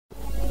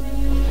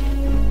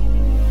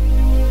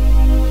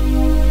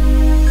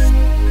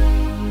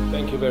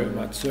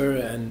much, sir,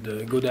 and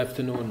good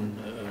afternoon,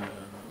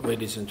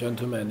 ladies and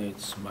gentlemen.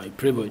 It's my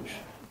privilege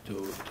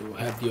to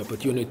have the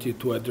opportunity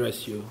to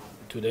address you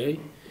today.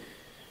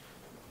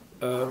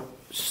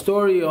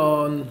 Story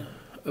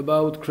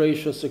about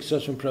Croatia's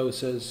accession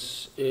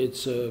process.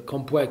 It's a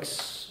complex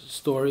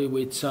story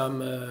with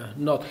some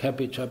not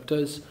happy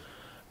chapters,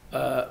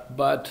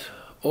 but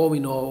all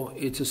in all,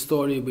 it's a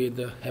story with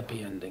a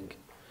happy ending.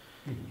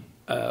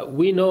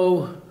 We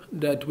know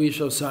that we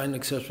shall sign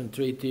accession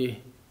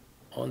treaty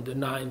on the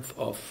 9th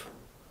of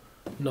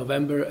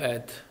November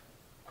at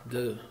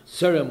the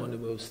ceremony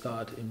will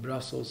start in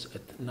Brussels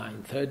at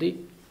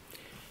 9:30.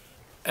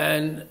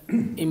 And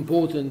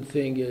important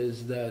thing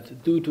is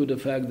that due to the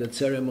fact that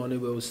ceremony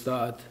will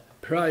start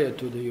prior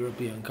to the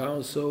European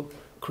Council,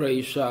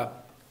 Croatia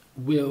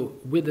will,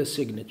 with a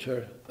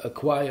signature,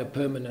 acquire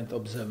permanent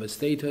observer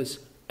status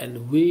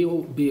and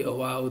will be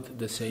allowed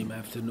the same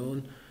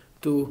afternoon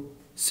to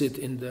sit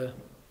in the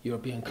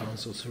European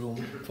Council's room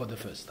for the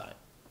first time.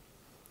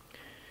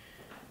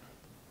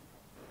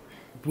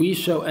 We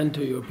shall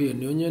enter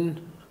European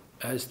Union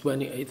as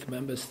 28th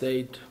member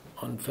state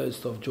on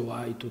 1st of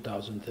July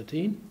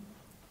 2013,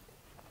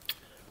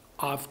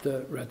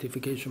 after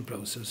ratification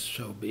process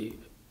shall be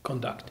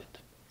conducted.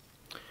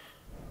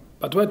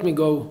 But let me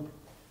go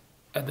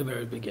at the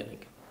very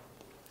beginning.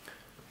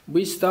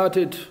 We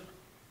started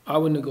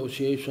our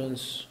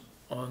negotiations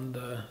on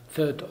the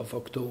 3rd of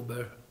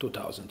October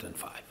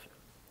 2005.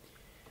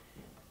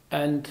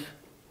 And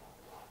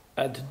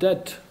at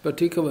that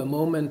particular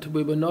moment,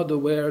 we were not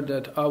aware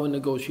that our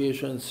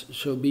negotiations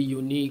shall be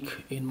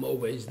unique in more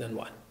ways than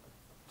one.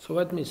 So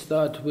let me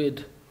start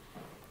with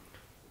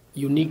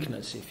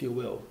uniqueness, if you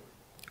will,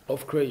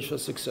 of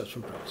Croatia's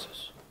accession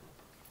process.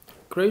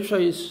 Croatia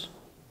is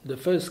the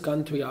first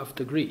country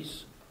after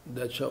Greece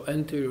that shall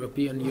enter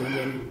European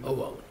Union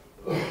alone.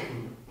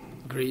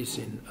 Greece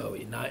in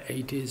early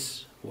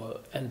 80s were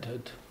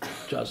entered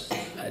just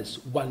as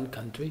one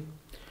country.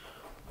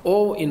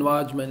 All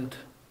enlargement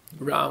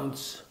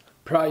rounds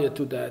prior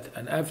to that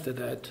and after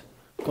that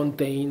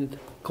contained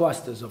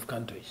clusters of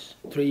countries,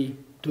 3,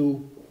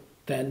 2,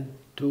 10,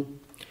 2,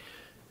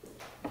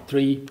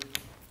 3,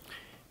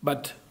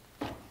 but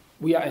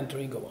we are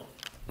entering alone.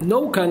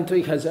 No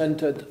country has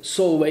entered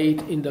so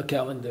late in the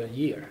calendar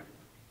year.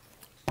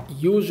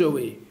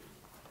 Usually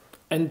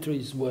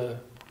entries were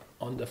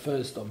on the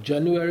 1st of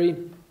January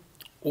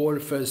or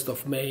 1st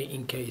of May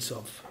in case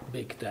of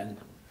Big Ten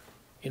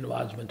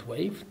enlargement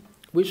wave.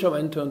 We shall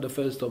enter on the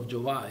 1st of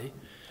July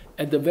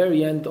at the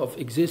very end of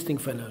existing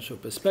financial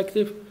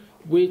perspective,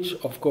 which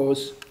of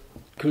course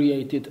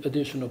created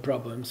additional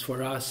problems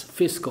for us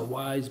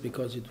fiscal-wise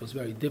because it was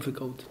very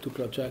difficult to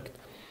project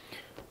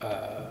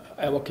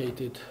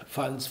allocated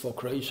funds for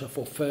Croatia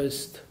for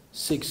first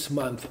 6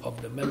 months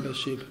of the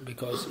membership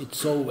because it's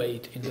so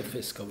late in the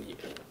fiscal year.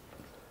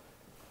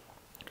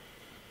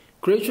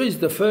 Croatia is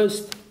the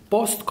first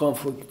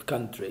post-conflict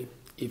country,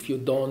 if you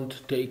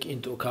don't take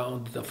into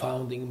account the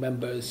founding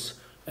members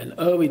and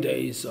early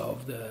days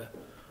of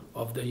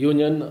the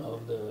Union,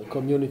 of the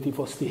Community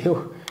for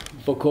Steel,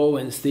 for coal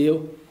and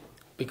steel,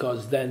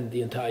 because then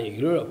the entire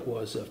Europe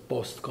was a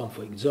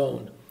post-conflict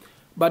zone.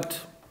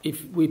 But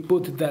if we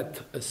put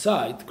that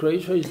aside,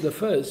 Croatia is the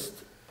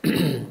first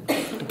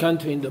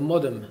country in the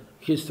modern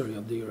history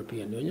of the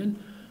European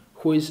Union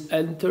who is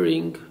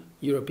entering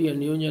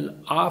European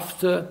Union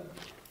after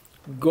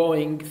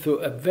going through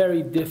a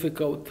very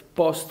difficult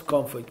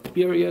post-conflict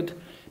period,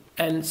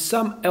 and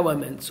some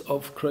elements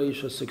of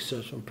Croatia's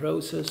succession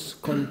process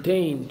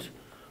contained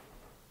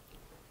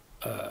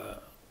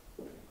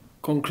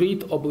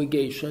concrete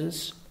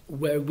obligations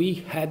where we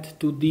had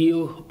to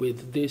deal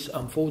with this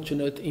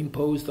unfortunate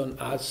imposed on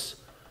us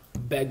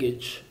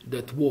baggage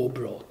that war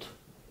brought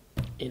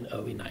in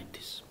early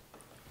 90s,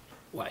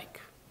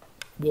 like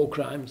war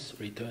crimes,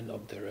 return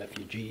of the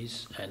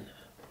refugees, and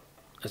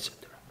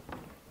etc.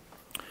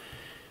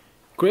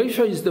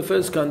 Croatia is the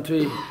first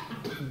country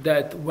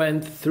that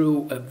went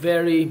through a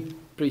very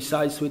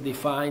precisely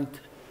defined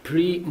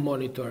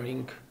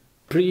pre-monitoring,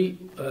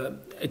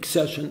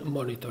 pre-accession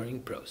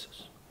monitoring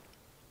process.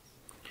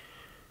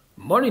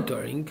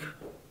 Monitoring,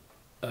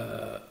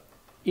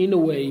 in a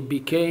way,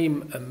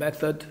 became a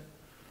method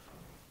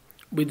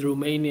with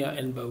Romania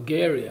and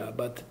Bulgaria,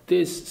 but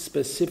this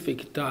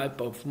specific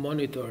type of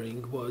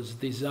monitoring was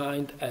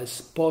designed as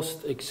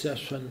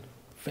post-accession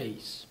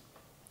phase.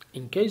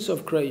 In case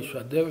of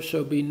Croatia, there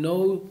shall be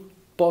no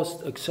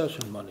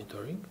post-accession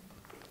monitoring.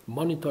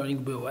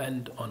 Monitoring will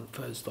end on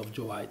 1st of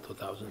July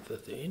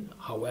 2013.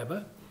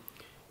 However,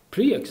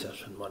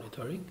 pre-accession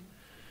monitoring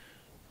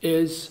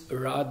is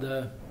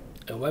rather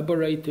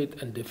elaborated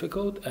and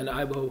difficult, and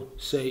I will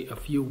say a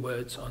few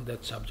words on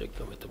that subject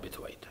a little bit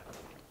later.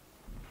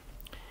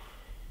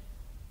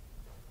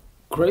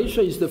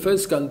 Croatia is the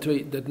first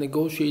country that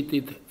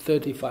negotiated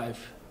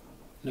 35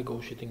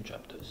 negotiating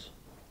chapters.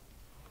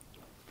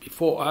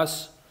 Before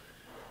us,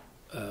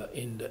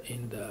 in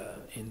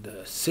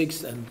the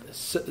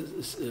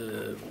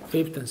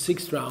fifth and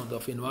sixth round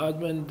of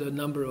enlargement, the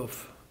number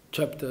of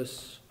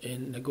chapters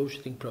in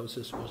negotiating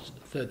process was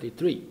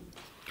 33.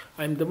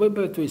 I'm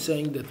deliberately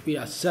saying that we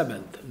are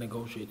 7th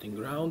negotiating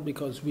round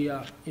because we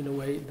are, in a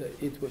way,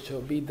 it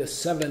shall be the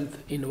 7th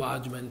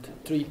enlargement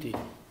treaty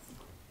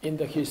in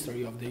the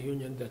history of the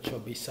Union that shall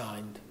be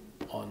signed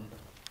on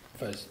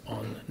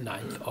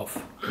 9th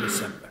of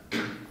December.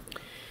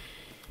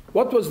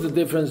 What was the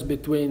difference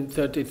between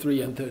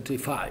 33 and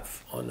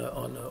 35? On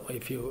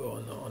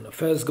a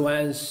first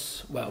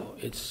glance, well,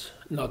 it's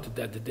not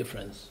that the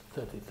difference,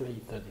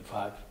 33,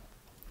 35.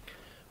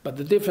 But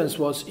the difference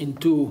was in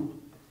two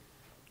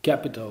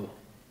capital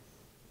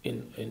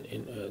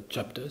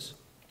chapters.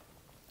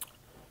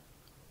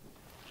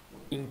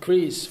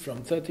 Increase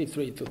from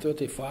 33 to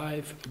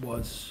 35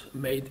 was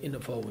made in the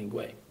following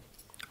way.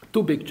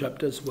 Two big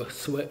chapters were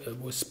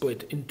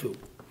split in two.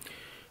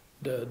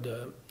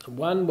 The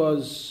one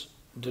was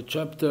the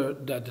chapter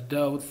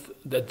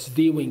that's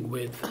dealing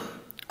with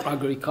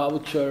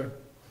agriculture,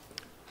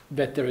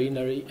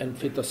 veterinary and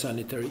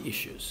phytosanitary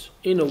issues,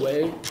 in a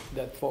way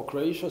that for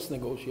Croatia's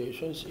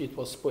negotiations it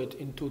was split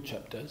in two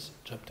chapters,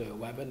 chapter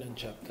 11 and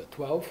chapter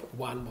 12.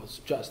 One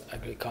was just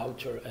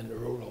agriculture and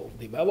rural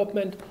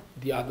development,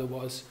 the other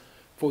was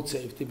food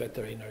safety,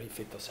 veterinary,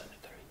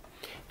 phytosanitary.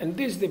 And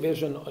this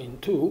division in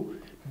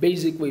two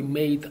basically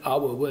made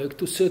our work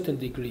to a certain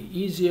degree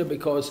easier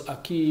because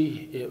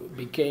acquis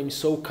became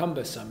so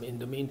cumbersome in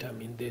the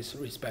meantime in these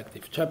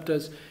respective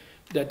chapters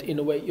that in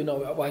a way,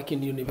 like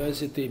in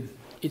university,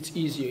 it's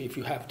easier if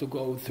you have to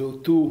go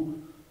through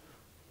two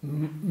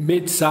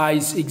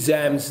mid-size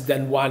exams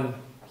than one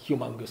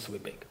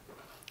humongously big.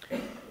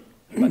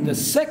 But the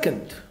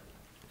second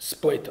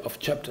split of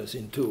chapters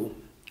in two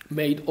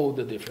made all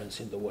the difference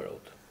in the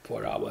world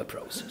for our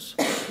process.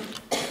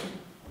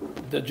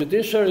 The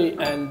judiciary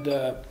and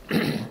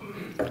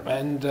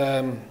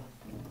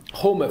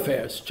home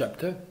affairs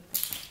chapter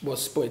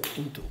was split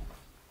in two,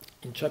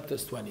 in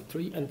chapters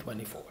 23 and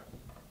 24.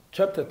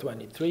 Chapter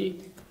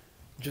 23,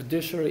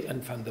 judiciary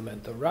and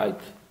fundamental right,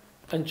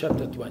 and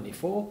chapter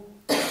 24,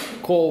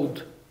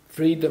 called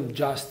freedom,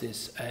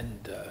 justice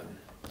and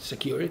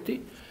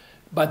security,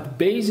 but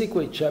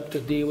basically chapter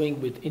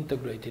dealing with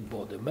integrated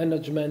border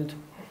management,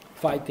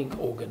 fighting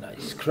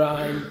organized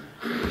crime,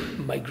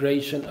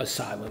 migration,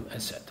 asylum,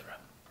 etc.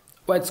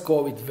 Let's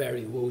call it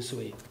very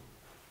loosely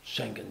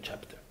Schengen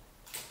chapter.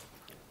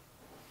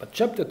 But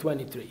chapter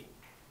 23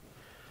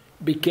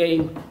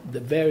 became the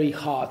very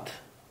heart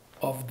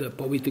of the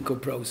political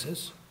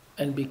process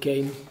and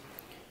became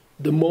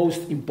the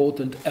most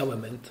important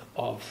element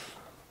of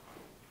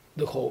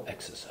the whole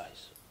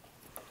exercise.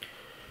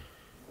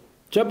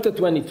 Chapter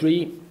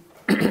 23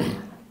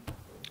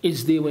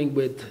 is dealing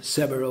with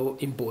several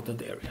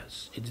important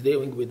areas. It's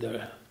dealing with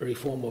the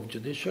reform of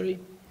judiciary,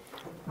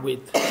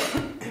 with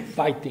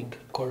fighting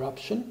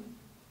corruption.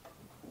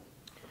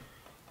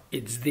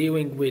 It's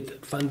dealing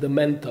with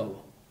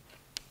fundamental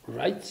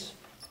rights.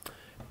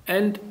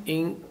 And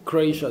in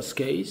Croatia's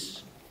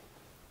case,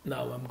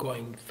 now I'm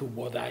going to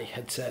what I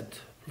had said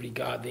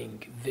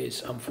regarding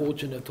this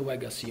unfortunate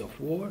legacy of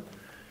war,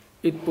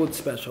 it put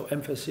special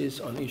emphasis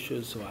on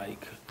issues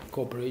like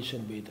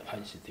cooperation with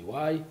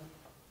ICTY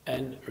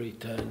and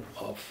return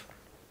of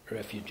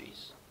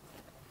refugees.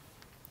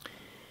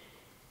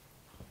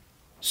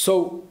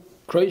 So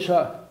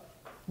Croatia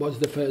was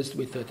the first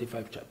with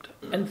 35 chapters.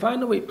 And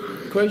finally,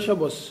 Croatia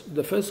was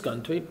the first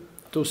country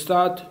to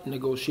start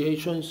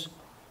negotiations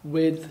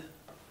with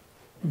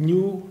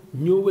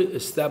newly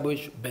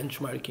established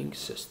benchmarking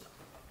system.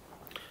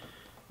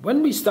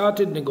 When we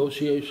started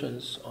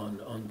negotiations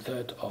on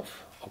 3rd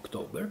of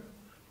October,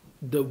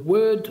 the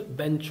word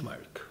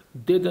benchmark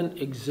didn't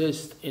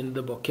exist in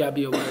the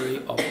vocabulary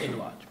of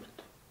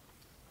enlargement.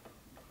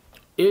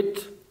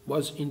 It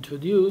was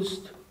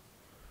introduced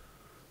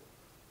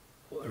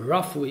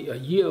roughly a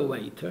year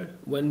later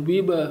when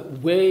we were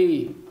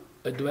way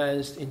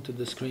advanced into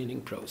the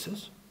screening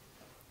process.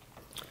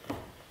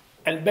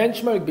 And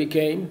benchmark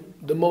became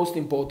the most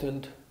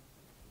important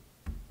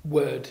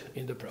word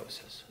in the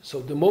process. So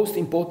the most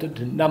important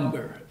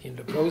number in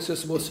the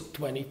process was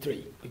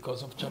 23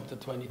 because of chapter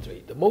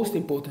 23. The most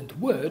important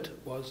word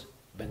was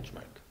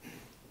benchmark.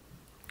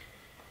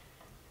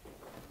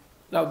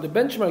 Now the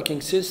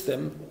benchmarking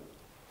system,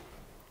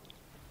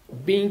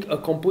 being a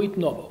complete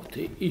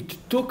novelty, it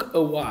took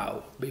a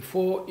while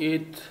before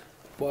it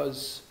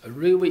was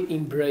really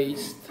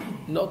embraced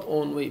not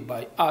only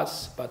by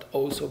us but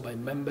also by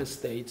member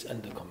states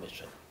and the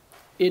Commission.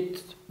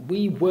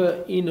 We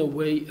were in a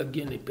way a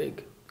guinea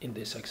pig in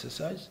this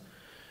exercise,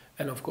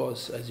 and of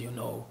course, as you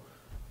know,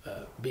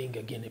 being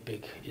a guinea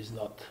pig is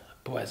not a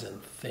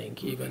pleasant thing.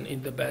 Even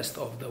in the best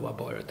of the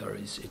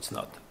laboratories, it's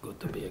not good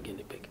to be a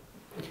guinea pig,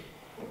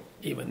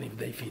 even if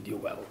they feed you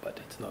well, but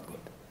it's not good.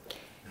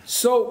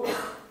 So,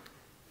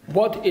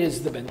 what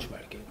is the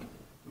benchmarking?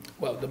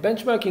 Well, the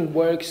benchmarking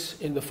works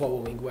in the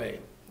following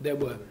way. There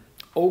were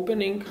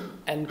opening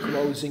and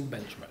closing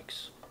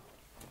benchmarks.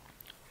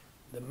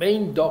 The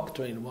main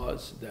doctrine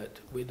was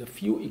that, with a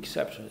few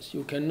exceptions,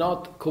 you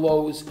cannot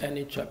close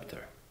any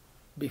chapter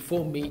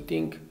before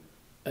meeting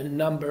a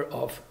number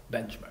of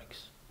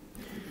benchmarks.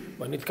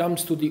 When it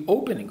comes to the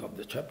opening of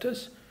the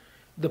chapters,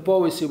 the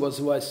policy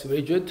was less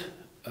rigid.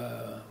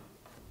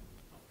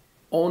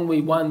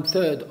 Only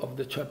 1/3 of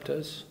the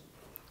chapters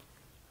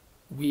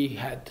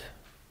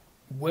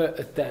were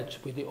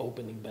attached with the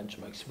opening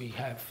benchmarks. We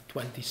have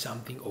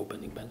 20-something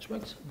opening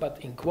benchmarks, but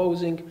in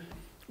closing,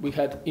 we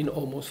had in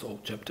almost all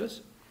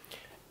chapters.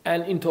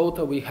 And in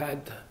total, we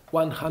had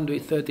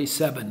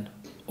 137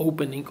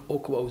 opening or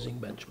closing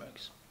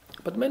benchmarks.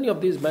 But many of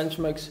these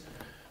benchmarks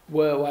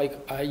were, like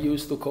I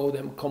used to call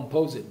them,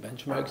 composite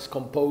benchmarks,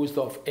 composed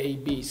of A,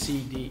 B,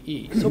 C, D,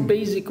 E. So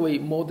basically,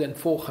 more than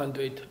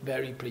 400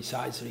 very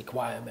precise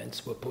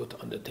requirements were put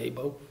on the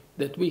table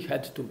that we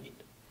had to meet.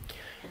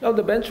 Now,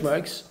 the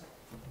benchmarks,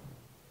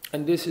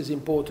 and this is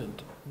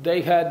important,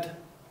 they had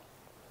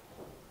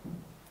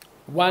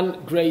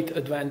one great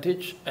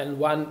advantage and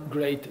one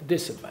great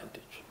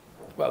disadvantage.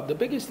 Well, the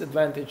biggest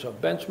advantage of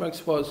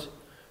benchmarks was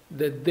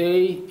that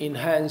they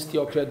enhanced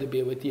your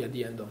credibility at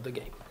the end of the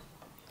game.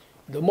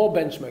 The more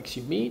benchmarks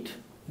you meet,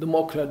 the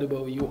more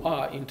credible you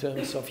are in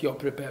terms of your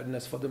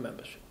preparedness for the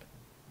membership.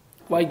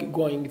 Like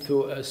going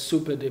through a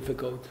super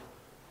difficult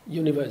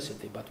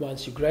university, but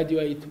once you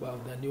graduate, well,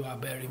 then you are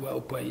very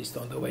well placed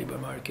on the labor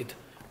market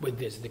with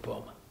this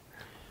diploma.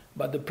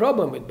 But the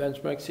problem with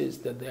benchmarks is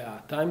that they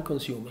are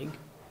time-consuming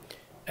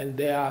and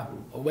they are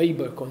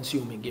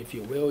labor-consuming, if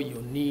you will.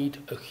 You need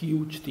a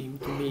huge team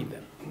to meet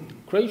them.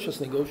 Croatia's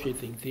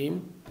negotiating team,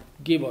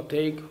 give or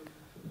take,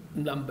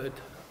 numbered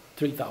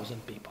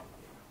 3,000 people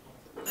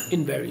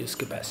in various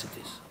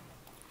capacities.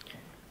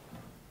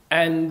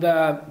 And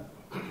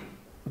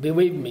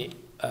believe me,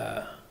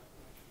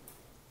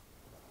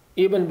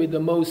 even with the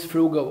most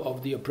frugal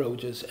of the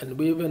approaches,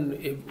 and even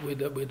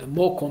with the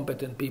more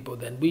competent people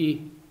than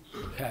we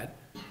had,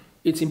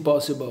 it's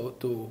impossible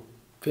to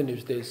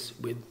finish this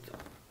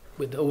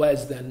with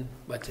less than,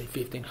 let's say,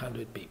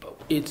 1,500 people.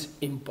 It's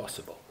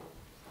impossible,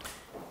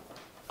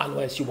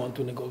 unless you want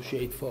to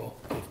negotiate for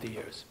 50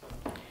 years.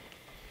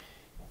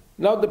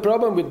 Now, the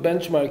problem with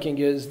benchmarking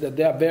is that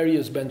there are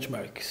various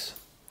benchmarks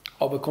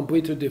of a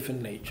completely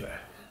different nature.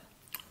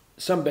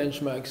 Some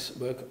benchmarks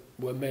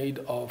were made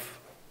of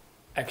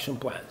action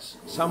plans.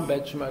 Some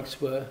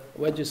benchmarks were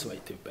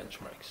legislative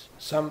benchmarks,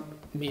 some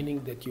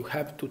meaning that you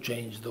have to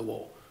change the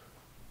law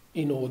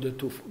in order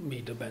to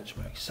meet the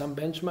benchmarks. Some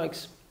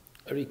benchmarks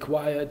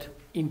required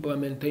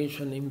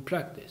implementation in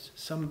practice.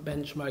 Some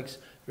benchmarks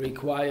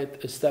required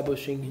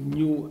establishing a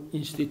new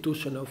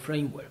institutional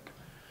framework.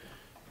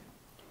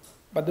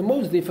 But the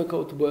most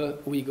difficult were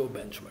legal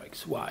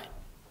benchmarks. Why?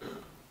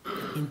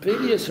 In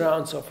previous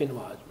rounds of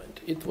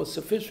enlargement, it was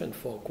sufficient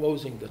for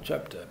closing the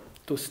chapter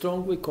to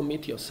strongly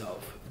commit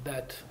yourself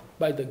that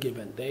by the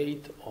given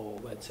date, or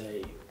let's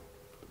say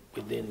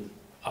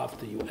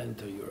after you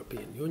enter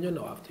European Union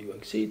or after you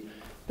accede,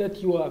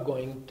 that you are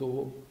going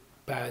to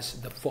pass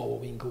the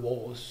following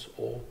laws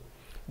or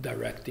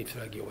directives,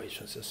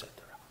 regulations, etc.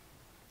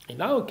 In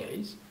our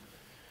case,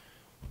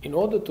 in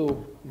order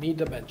to meet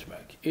the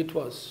benchmark, it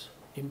was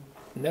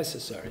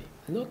necessary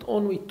not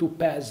only to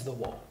pass the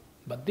law,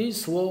 but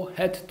this law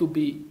had to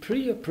be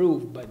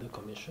pre-approved by the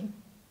Commission.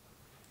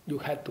 You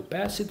had to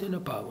pass it in a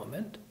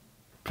parliament,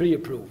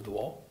 pre-approved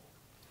law.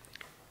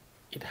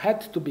 It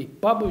had to be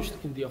published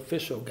in the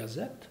official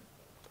gazette,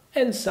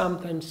 and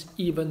sometimes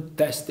even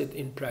tested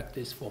in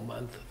practice for a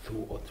month,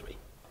 2 or 3.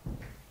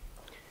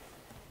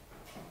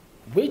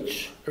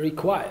 Which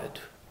required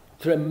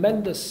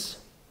tremendous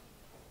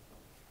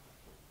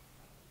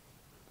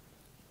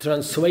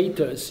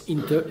translators,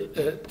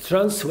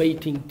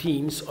 translating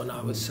teams on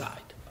our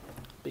side.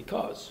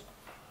 Because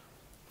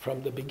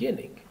from the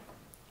beginning,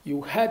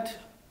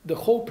 the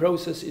whole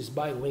process is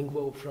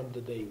bilingual from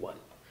the day one.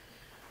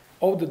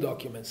 All the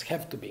documents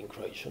have to be in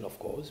Croatian, of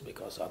course,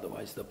 because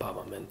otherwise the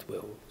parliament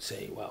will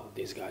say, well,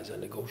 these guys are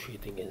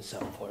negotiating in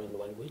some foreign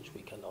language,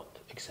 we cannot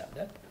accept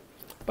that.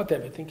 But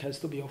everything has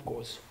to be, of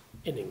course,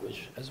 in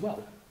English as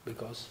well,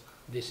 because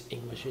this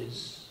English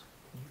is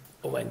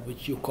a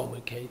language you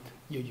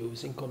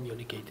use in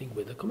communicating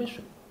with the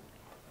Commission.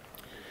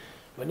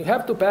 When you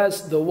have to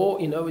pass the law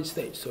in early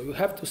stage, so you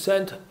have to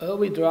send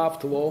early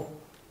draft law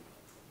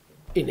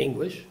in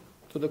English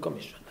to the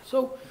Commission.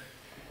 So,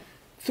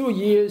 through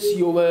years,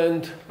 you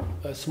learned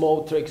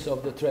small tricks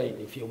of the trade,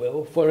 if you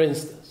will. For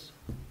instance,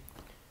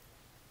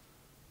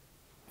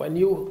 when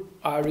you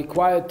are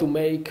required to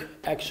make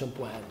action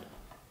plan,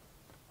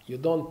 you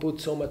don't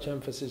put so much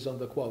emphasis on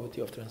the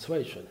quality of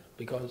translation,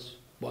 because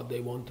what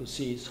they want to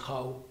see is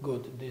how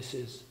good this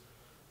is,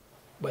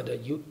 whether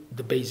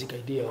the basic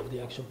idea of the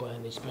action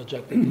plan is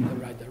projected in the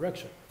right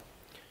direction.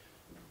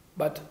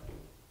 But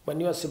when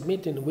you are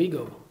submitting a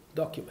legal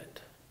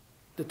document,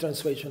 the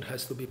translation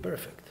has to be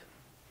perfect.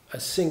 A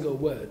single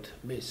word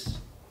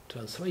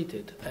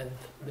mistranslated and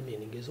the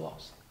meaning is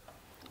lost.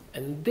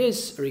 And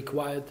this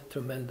required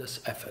tremendous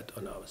effort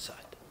on our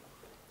side.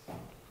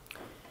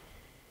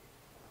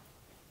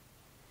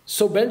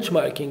 So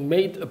benchmarking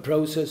made a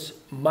process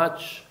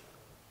much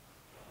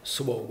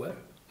slower,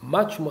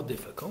 much more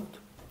difficult,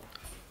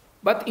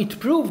 but it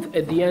proved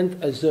at the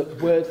end as a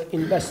worth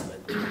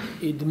investment.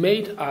 it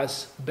made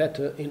us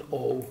better in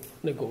all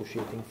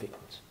negotiating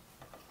fields.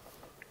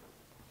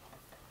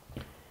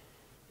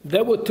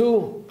 There were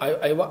two,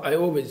 I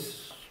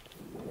always,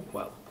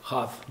 well,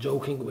 half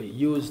jokingly,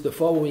 use the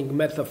following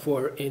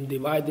metaphor in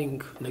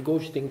dividing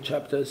negotiating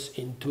chapters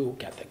in two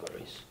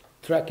categories: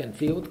 track and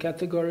field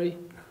category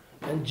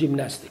and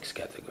gymnastics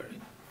category.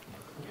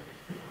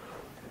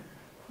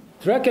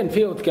 Track and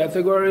field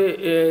category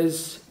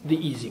is the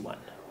easy one,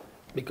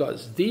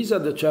 because these are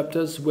the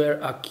chapters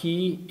where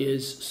acquis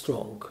is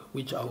strong,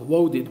 which are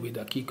loaded with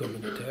acquis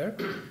communautaire,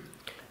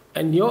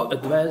 and your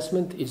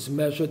advancement is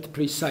measured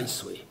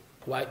precisely,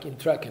 like in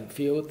track and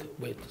field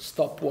with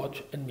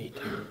stopwatch and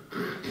meter.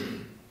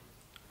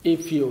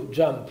 If you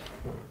jump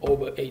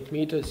over 8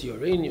 meters,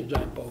 you're in. You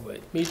jump over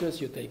 8 meters,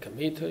 you take a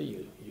meter,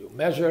 you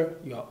measure,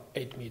 you're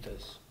 8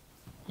 meters.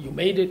 You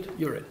made it,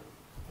 you're in.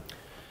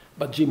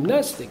 But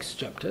gymnastics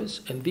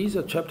chapters, and these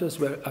are chapters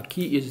where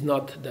acquis is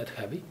not that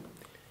heavy,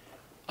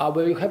 are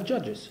where you have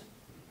judges.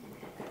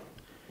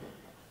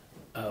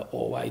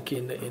 Or like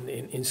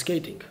in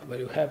skating, where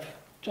you have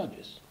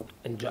judges.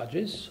 And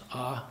judges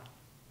are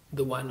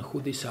the one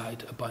who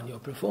decide upon your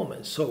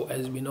performance. So,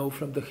 as we know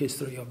from the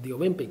history of the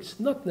Olympics,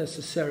 not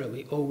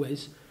necessarily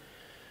always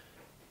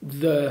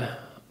the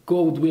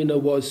gold winner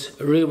was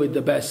really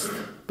the best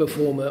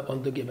performer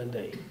on the given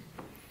day.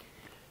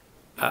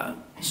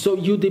 So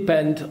you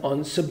depend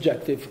on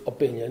subjective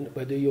opinion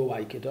whether you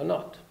like it or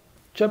not.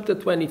 Chapter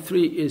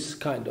 23 is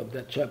kind of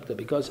that chapter,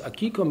 because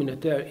acquis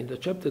communautaire in the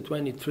chapter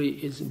 23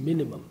 is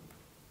minimum.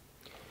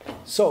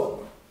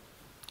 So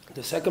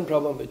the second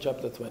problem with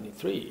chapter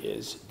 23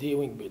 is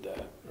dealing with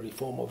the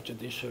reform of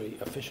judiciary,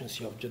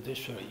 efficiency of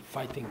judiciary,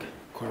 fighting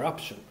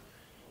corruption.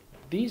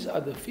 These are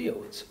the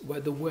fields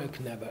where the work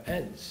never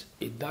ends.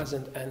 It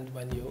doesn't end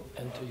when you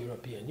enter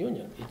European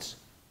Union.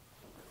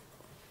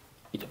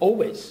 It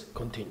always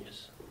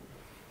continues.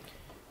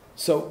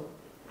 So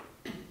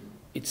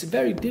it's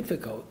very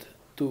difficult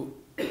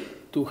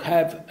to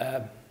have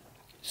a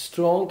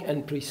strong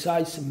and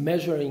precise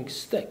measuring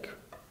stick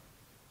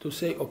to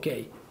say,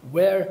 okay,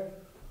 where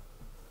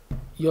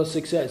your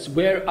success,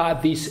 where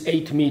are these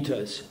 8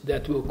 meters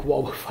that will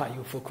qualify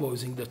you for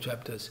closing the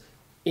chapters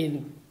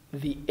in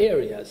the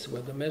areas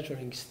where the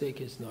measuring stick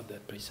is not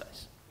that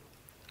precise.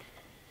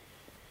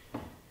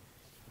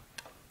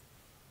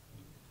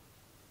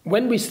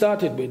 When we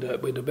started with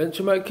the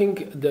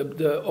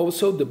benchmarking,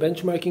 also the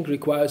benchmarking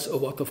requires a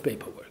lot of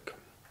paperwork.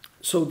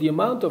 So the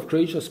amount of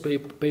Croatia's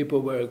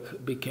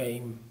paperwork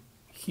became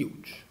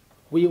huge.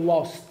 We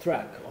lost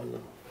track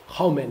on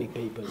how many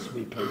papers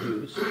we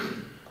produce.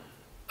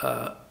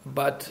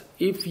 But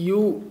if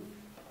you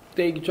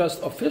take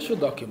just official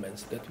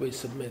documents that we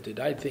submitted,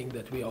 I think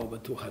that we are over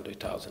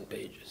 200,000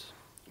 pages.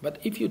 But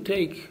if you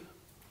take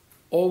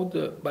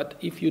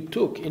if you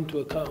took into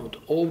account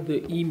all the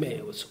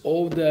emails,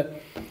 all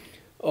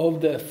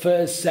the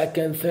first,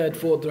 second, third,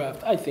 fourth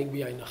draft, I think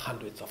we are in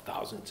hundreds of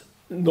thousands.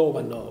 No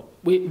one knows.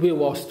 We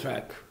lost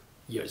track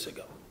years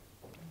ago.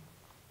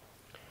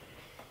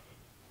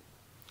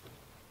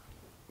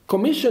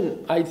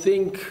 Commission, I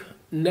think,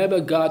 never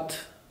got,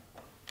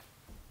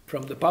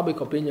 from the public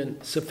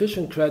opinion,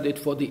 sufficient credit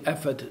for the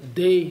effort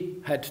they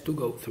had to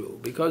go through,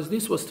 because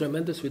this was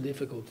tremendously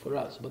difficult for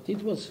us, but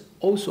it was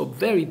also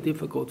very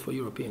difficult for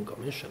European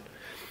Commission,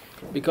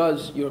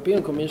 because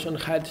European Commission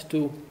had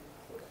to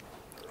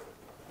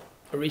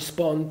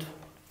respond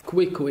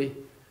quickly,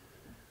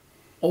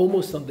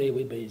 almost on a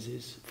daily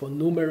basis, for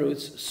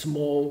numerous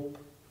small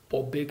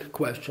or big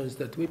questions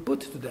that we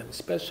put to them,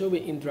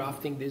 especially in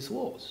drafting these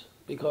laws.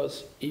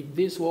 Because if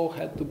this law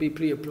had to be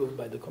pre-approved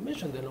by the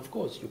Commission, then of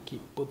course you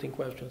keep putting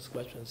questions,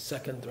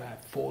 second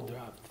draft, fourth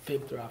draft,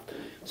 fifth draft.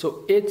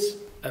 So it's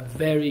a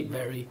very,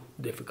 very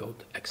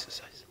difficult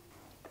exercise.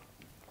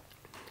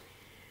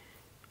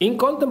 In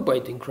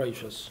contemplating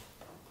Croatia's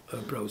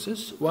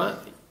process, one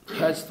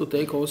has to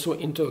take also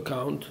into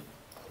account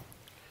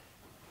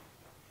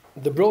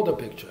the broader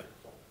picture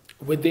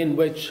within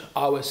which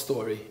our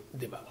story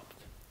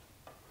developed.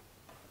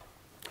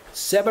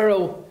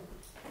 Several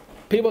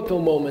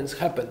pivotal moments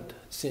happened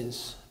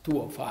since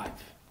 2005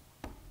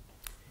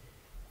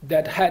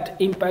 that had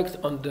impact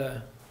on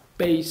the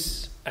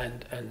pace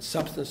and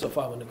substance of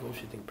our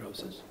negotiating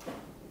process.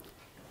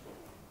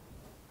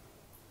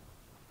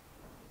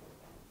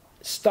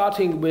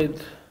 Starting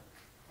with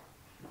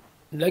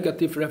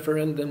negative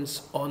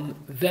referendums on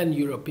then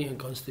European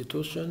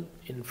Constitution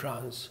in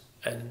France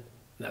and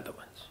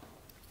Netherlands.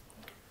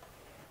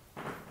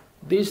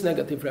 These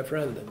negative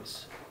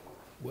referendums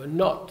were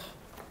not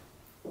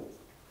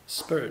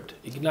spurred,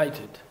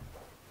 ignited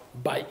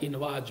by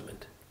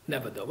enlargement.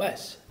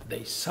 Nevertheless,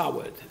 they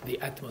soured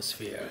the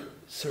atmosphere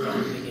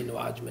surrounding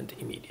enlargement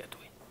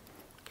immediately,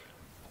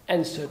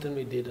 and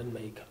certainly didn't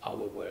make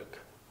our work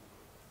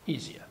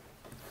easier.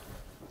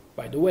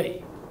 By the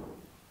way,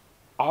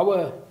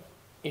 our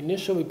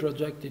initially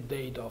projected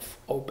date of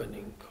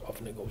opening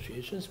of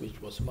negotiations,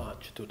 which was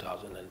March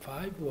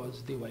 2005,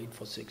 was delayed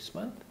for 6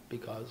 months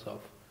because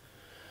of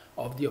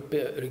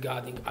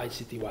regarding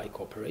ICTY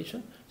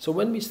cooperation. So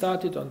when we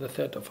started on the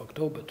 3rd of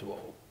October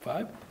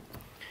 2005,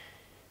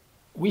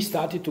 we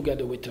started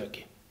together with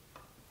Turkey.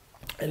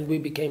 And we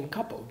became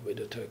coupled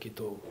with Turkey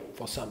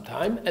for some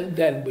time, and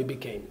then we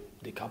became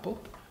decoupled.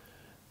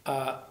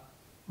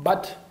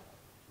 But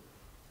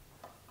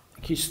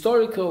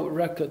historical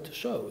record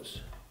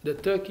shows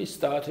that Turkey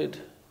started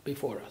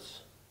before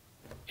us.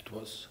 It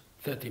was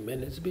 30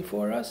 minutes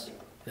before us,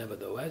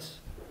 nevertheless.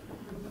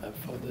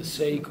 For the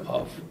sake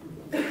of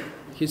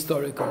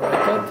historical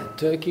record,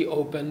 Turkey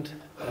opened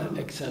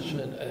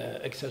accession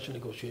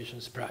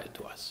negotiations prior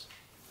to us.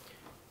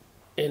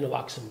 In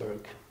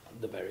Luxembourg,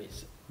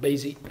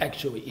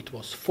 actually it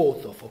was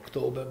 4th of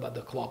October, but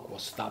the clock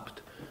was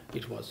stopped.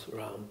 It was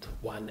around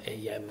 1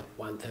 a.m.,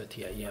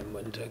 1:30 a.m.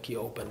 when Turkey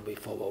opened. We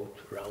followed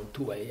around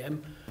 2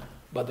 a.m.,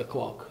 but the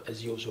clock,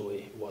 as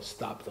usually, was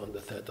stopped on the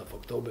 3rd of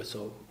October.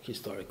 So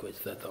historically, it's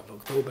 3rd of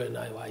October, and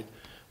I like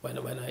when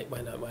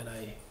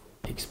I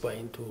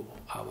explain to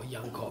our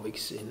young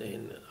colleagues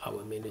in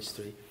our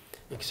ministry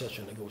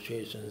accession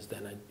negotiations,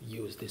 then I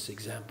use this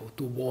example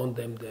to warn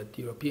them that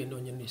the European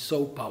Union is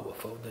so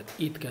powerful that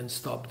it can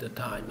stop the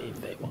time if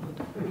they want.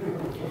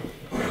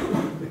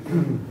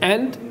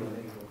 And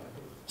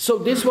so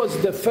this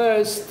was the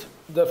first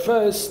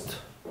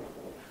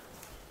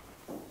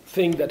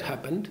thing that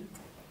happened.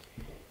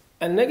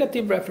 And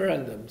negative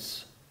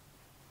referendums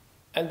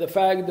and the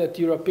fact that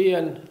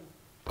European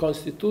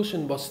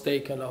Constitution was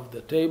taken off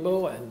the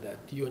table and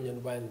that the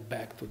Union went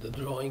back to the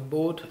drawing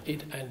board.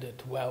 It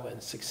ended well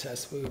and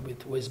successfully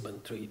with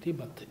Lisbon Treaty,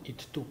 but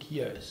it took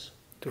years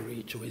to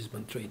reach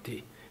Lisbon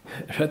Treaty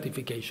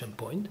ratification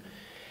point.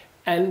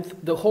 And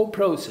the whole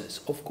process,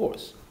 of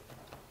course,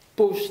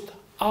 pushed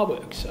our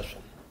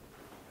accession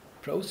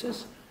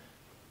process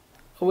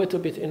a little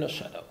bit in a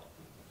shadow.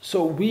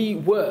 So we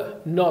were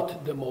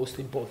not the most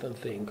important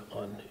thing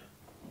on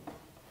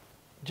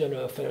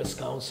General Affairs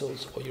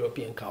Councils or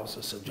European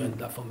Council's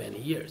agenda for many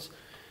years.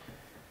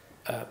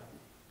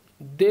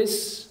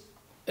 This,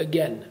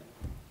 again,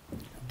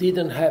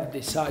 didn't have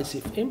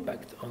decisive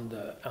impact on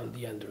the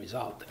end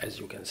result, as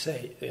you can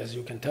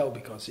tell,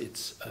 because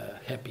it's a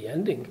happy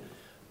ending,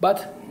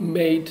 but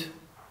made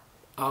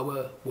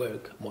our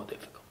work more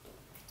difficult.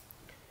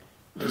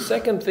 The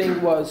second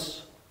thing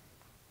was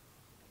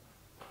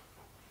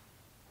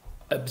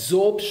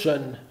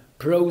absorption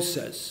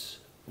process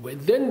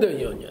within the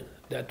Union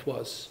that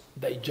was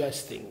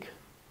digesting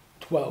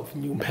 12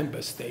 new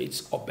member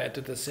states, or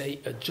better to say,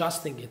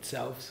 adjusting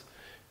itself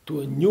to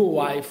a new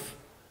life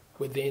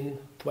within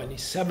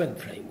 27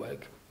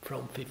 framework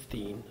from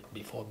 15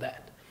 before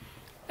that.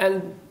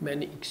 And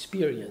many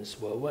experiences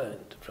were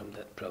learned from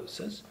that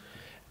process,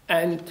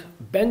 and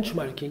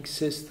benchmarking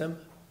system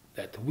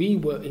that we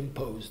were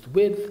imposed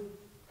with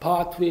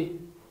partly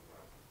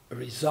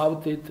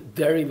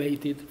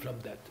derivated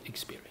from that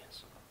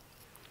experience.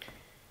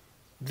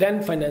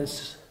 Then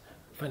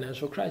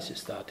financial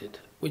crisis started,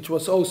 which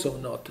was also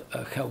not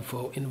a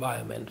helpful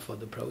environment for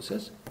the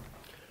process.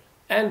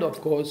 And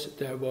of course,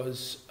 there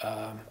was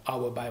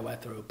our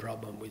bilateral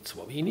problem with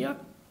Slovenia,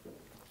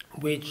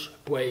 which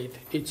played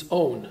its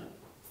own,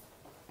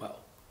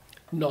 well,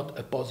 not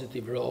a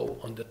positive role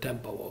on the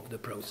tempo of the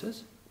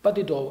process, but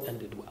it all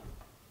ended well.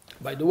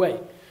 By the way,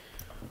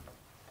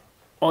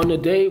 on a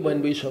day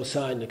when we shall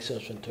sign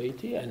accession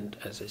treaty, and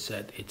as I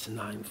said, it's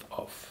 9th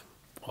of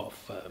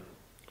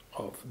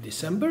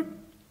December,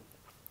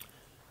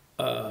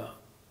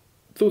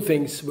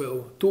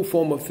 two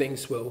formal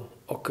things will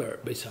occur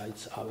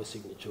besides our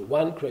signature.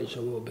 One,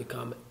 Croatia will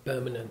become a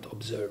permanent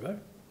observer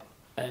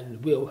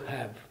and will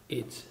have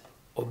its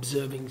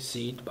observing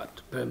seat,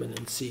 but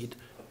permanent seat,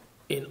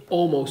 in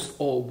almost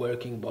all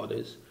working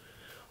bodies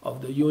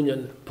of the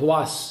Union,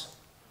 plus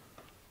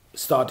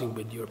starting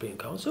with the European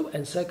Council.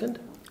 And second,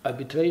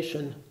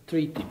 arbitration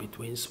treaty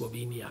between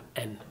Slovenia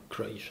and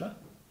Croatia,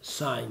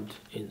 signed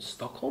in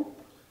Stockholm,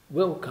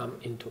 will come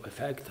into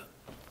effect,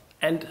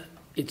 and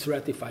it's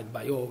ratified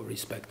by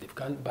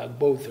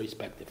both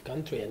respective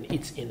countries, and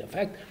it's in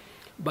effect.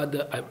 But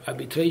the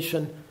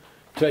arbitration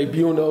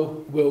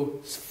tribunal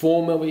will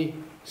formally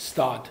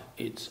start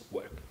its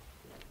work.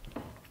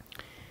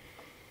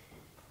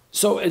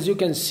 So, as you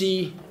can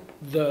see,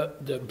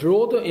 the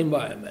broader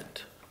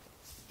environment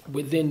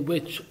within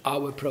which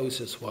our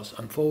process was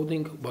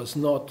unfolding was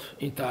not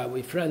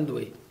entirely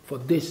friendly for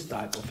this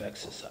type of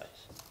exercise.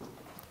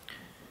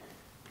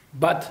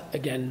 But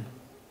again,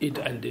 it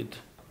ended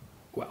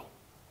well.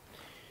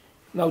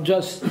 Now,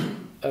 just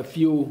a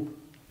few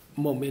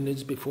more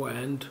minutes before I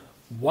end,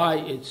 why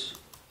is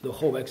the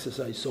whole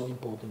exercise so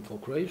important for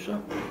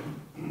Croatia,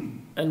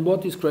 and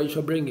what is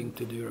Croatia bringing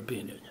to the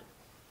European Union?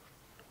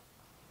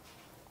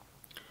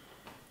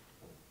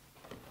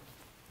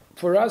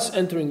 For us,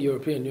 entering the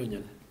European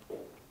Union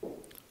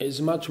is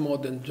much more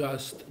than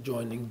just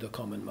joining the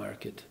common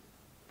market.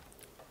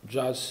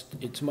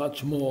 It's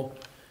much more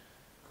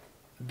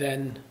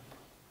than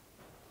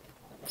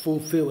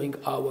fulfilling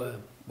our,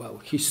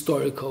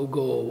 historical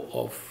goal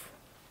of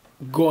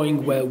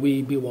going where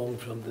we belong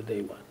from the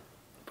day one.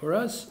 For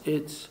us,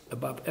 it's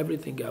above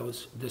everything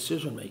else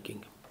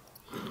decision-making.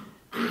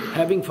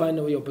 Having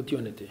finally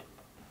opportunity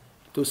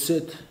to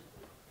sit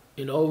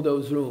in all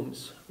those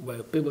rooms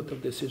where pivotal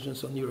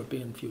decisions on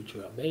European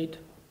future are made,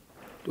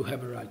 to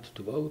have a right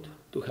to vote,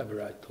 to have a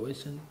right to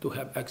listen, to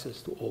have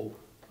access to all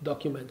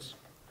documents,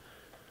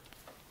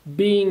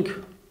 being,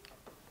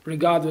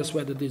 regardless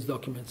whether these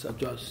documents are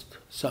just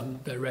some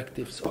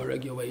directives or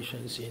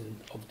regulations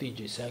of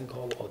DG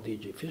Sanko or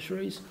DG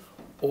Fisheries,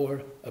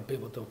 or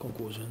pivotal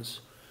conclusions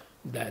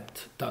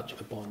that touch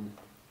upon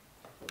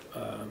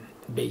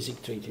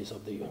basic treaties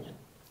of the Union.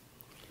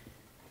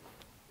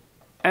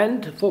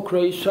 And for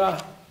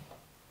Croatia,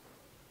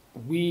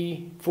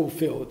 we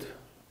fulfilled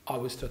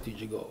our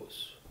strategic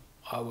goals.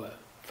 Our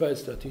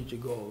first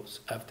strategic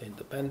goals after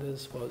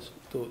independence was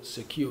to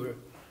secure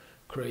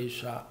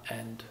Croatia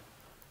and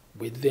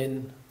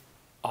within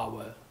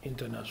our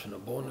international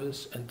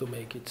borders, and to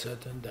make it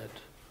certain that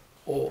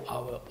all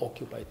our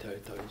occupied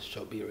territories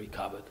shall be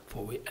recovered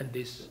fully, and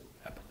this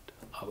happened.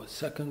 Our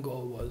second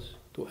goal was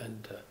to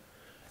enter,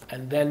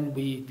 and then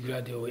we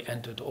gradually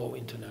entered all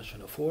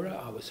international fora.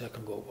 Our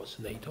second goal was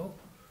NATO.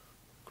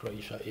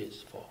 Croatia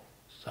is for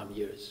some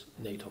years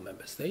NATO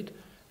member state,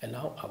 and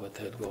now our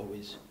third goal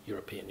is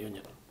European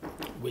Union,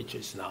 which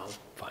is now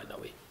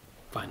finally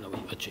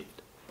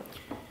achieved.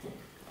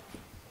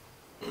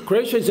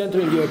 Croatia is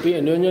entering the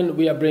European Union.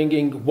 We are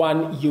bringing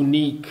one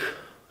unique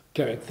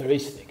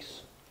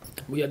characteristics.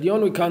 We are the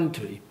only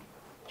country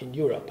in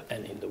Europe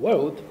and in the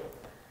world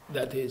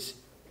that is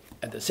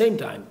at the same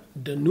time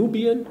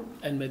Danubian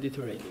and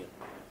Mediterranean.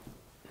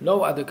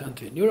 No other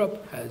country in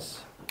Europe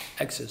has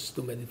access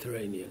to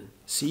Mediterranean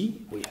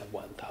Sea. We have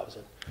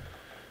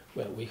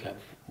we have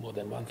more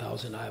than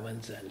 1,000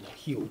 islands and a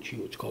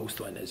huge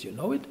coastline, as you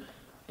know it,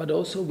 but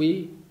also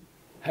we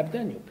have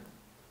Danube.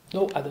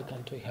 No other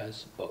country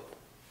has both,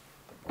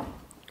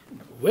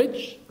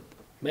 which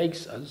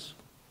makes us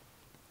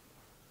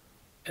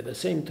at the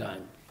same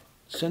time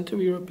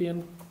Central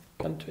European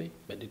country,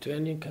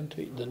 Mediterranean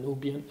country,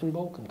 Danubian and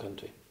Balkan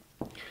country.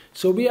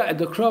 So we are at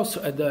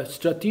the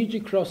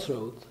strategic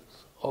crossroads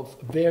of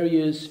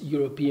various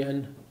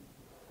European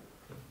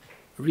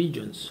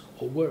regions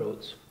or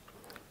worlds,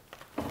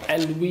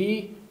 and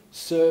we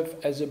serve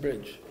as a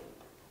bridge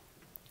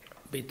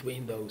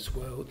between those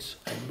worlds,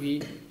 and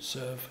we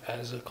serve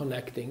as a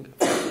connecting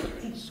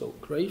factor. So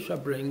Croatia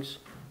brings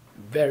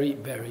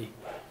very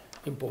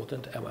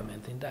important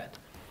element in that.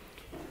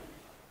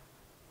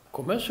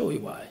 Commercially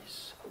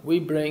wise, we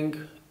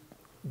bring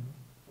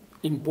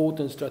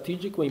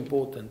strategically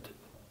important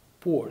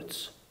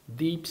ports,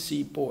 deep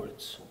sea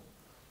ports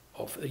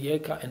of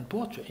Rijeka and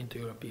Ploče into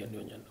European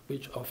Union,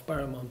 which are of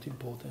paramount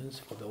importance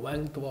for the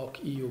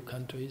landlocked EU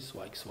countries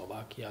like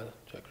Slovakia,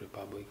 Czech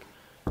Republic,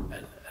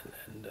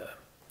 and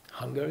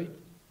Hungary,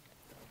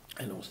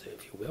 and Austria,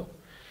 if you will.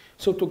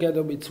 So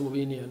together with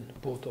Slovenian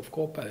port of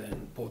Koper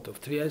and port of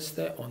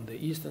Trieste on the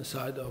eastern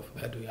side of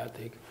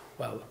Adriatic,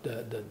 well,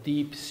 the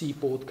deep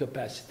seaport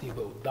capacity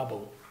will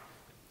double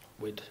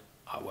with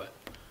our.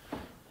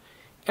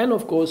 And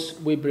of course,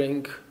 we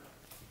bring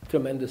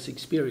tremendous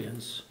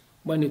experience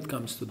when it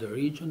comes to the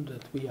region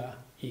that we are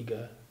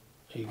eager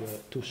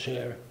to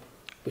share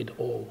with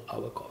all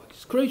our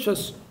colleagues.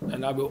 Croatia's,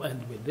 and I will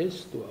end with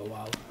this to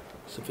allow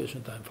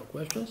sufficient time for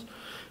questions.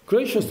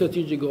 Croatia's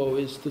strategic goal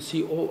is to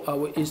see all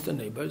our eastern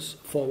neighbors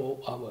follow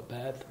our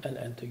path and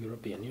enter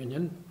European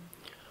Union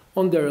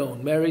on their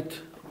own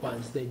merit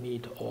once they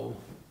meet all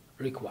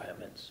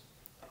requirements.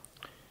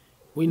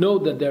 We know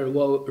that their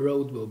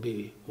road will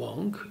be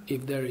long.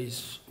 If there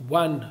is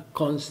one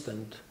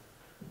constant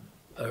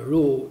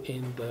rule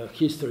in the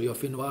history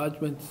of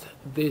enlargement,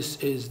 this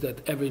is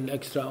that every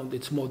next round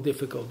it's more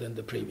difficult than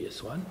the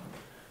previous one.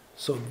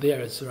 So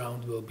their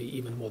round will be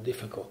even more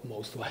difficult,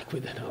 most likely,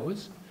 than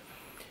ours.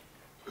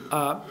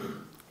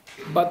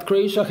 But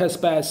Croatia has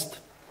passed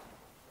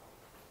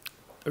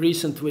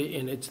recently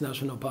in its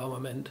national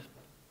parliament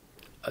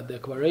a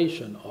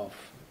declaration of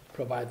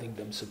providing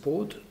them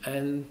support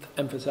and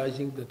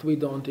emphasizing that we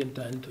don't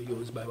intend to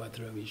use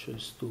bilateral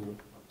issues to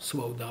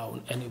slow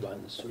down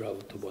anyone's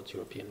road towards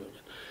European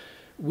Union.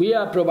 We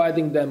are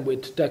providing them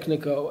with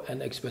technical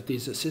and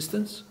expertise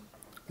assistance.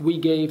 We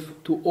gave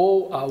to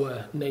all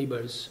our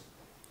neighbors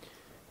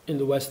in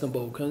the Western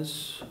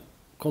Balkans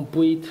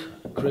complete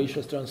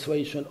Croatia's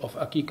translation of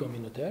acquis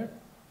communautaire,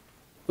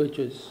 which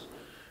is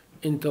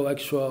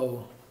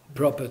intellectual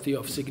property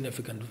of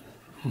significant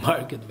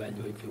market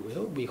value, if you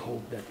will. We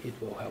hope that it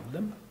will help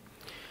them.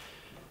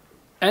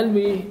 And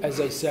we, as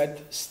I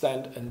said,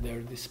 stand at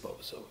their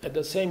disposal. At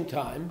the same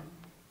time,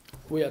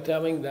 we are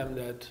telling them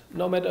that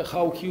no matter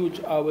how huge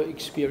our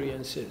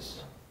experience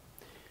is,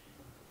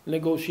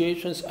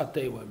 negotiations are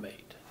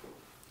tailor-made.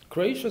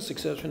 Croatia's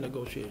accession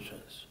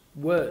negotiations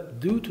were,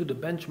 due to the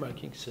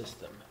benchmarking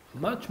system,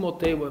 much more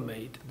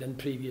tailor-made than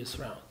previous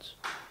rounds.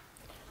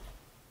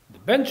 The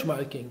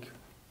benchmarking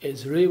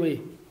is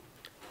really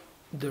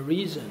the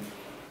reason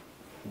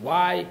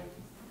why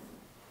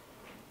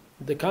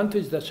the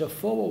countries that shall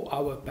follow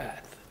our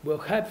path will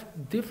have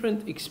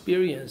different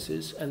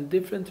experiences and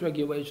different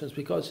regulations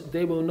because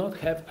they will not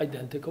have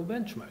identical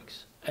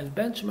benchmarks. And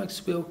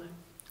benchmarks will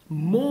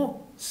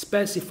more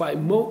specify,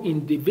 more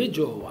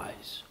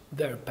individualize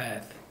their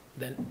path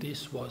than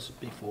this was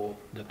before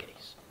the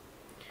case.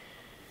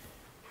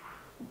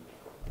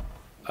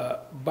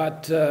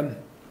 But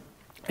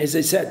as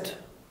I said,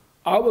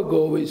 our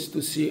goal is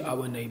to see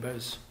our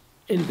neighbors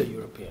in the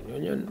European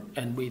Union,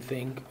 and we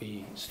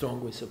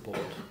strongly support,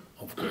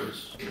 of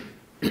course,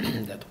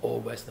 that all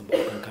Western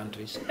Balkan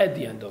countries, at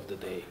the end of the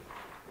day,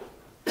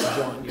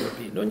 join the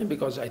European Union,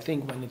 because I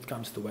think when it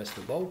comes to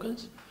Western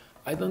Balkans,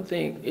 I don't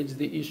think it's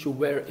the issue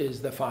where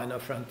is the final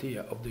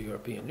frontier of the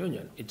European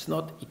Union. It's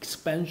not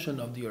expansion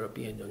of the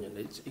European Union,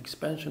 it's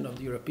expansion of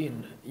the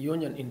European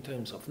Union in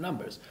terms of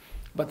numbers,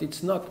 but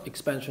it's not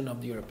expansion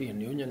of the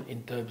European Union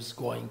in terms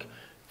going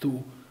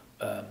to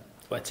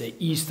let's say,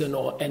 Eastern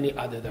or any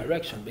other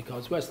direction,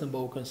 because Western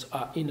Balkans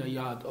are in a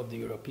yard of the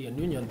European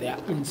Union. They are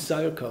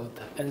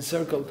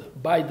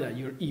encircled by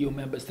the EU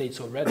member states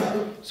already.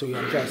 So you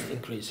are just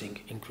increasing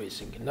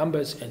in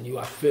numbers, and you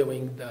are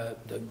filling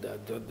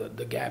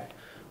the gap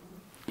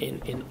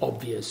in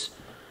obvious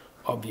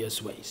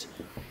ways.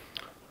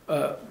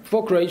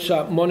 For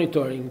Croatia,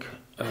 monitoring,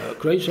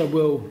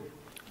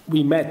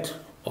 we met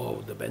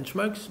all the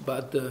benchmarks,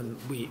 but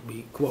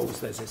we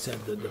closed, as I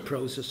said, the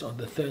process on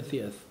the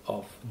 30th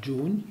of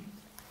June.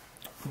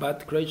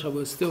 But Croatia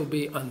will still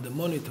be under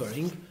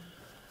monitoring,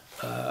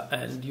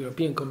 and the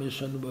European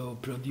Commission will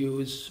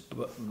produce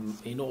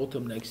in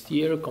autumn next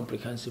year a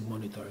comprehensive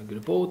monitoring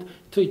report.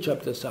 3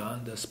 chapters are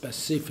under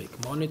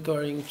specific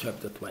monitoring: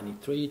 Chapter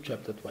 23,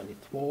 Chapter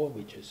 24,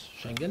 which is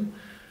Schengen,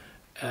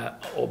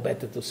 or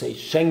better to say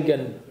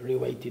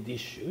Schengen-related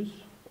issues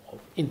of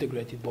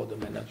integrated border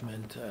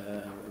management,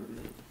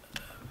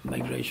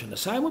 migration,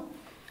 asylum,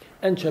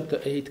 and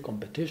Chapter 8,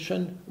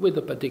 competition, with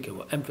a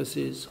particular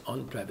emphasis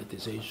on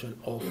privatization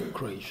of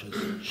Croatia's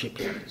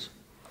shipyards.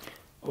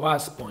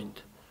 Last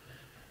point.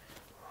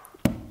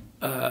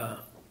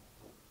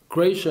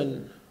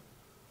 Croatian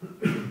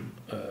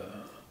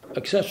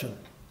accession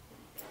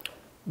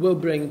will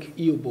bring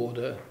EU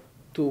border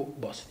to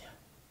Bosnia.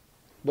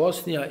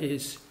 Bosnia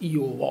is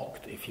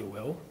EU-locked, if you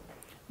will,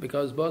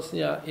 because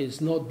Bosnia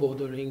is not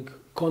bordering,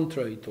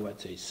 contrary to,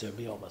 let's say,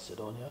 Serbia or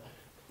Macedonia,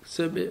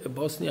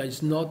 Bosnia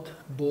is not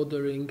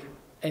bordering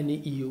any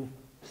EU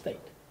state.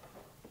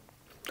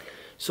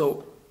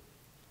 So,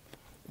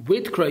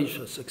 with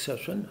Croatia's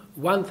accession,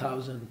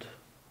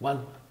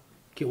 1,001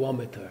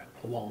 kilometer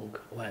long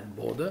land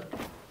border,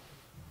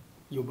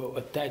 you will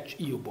attach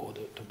EU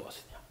border to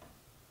Bosnia.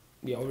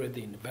 We are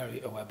already in a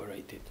very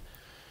elaborated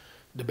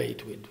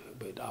debate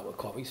with our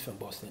colleagues from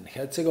Bosnia and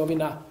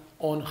Herzegovina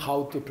on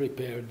how to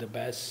prepare the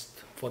best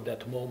for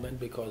that moment,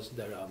 because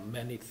there are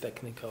many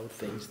technical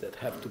things that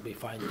have to be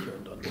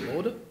fine-tuned on the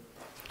border.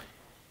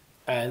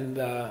 And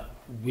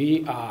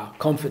we are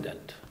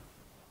confident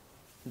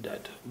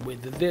that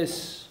with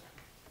this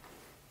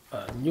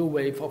new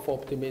wave of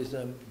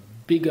optimism,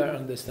 bigger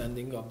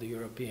understanding of the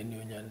European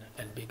Union,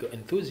 and bigger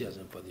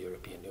enthusiasm for the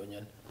European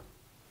Union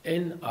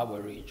in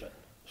our region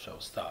shall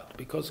start.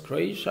 Because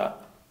Croatia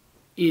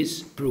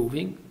is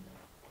proving,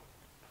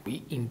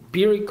 we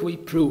empirically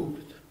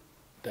proved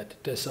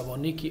that the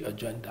Thessaloniki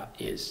agenda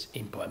is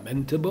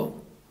implementable,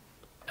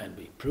 and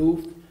we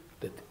proved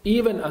that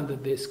even under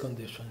these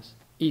conditions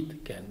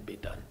it can be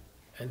done.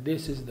 And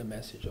this is the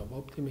message of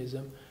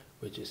optimism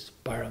which is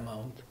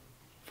paramount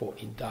for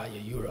entire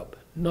Europe,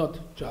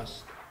 not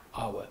just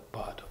our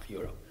part of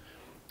Europe.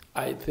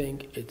 I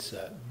think it's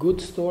a good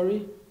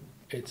story,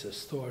 it's a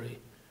story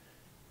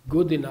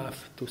good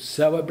enough to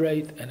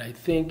celebrate, and I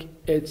think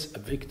it's a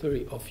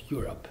victory of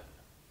Europe,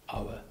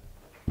 our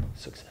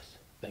success.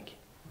 Thank you.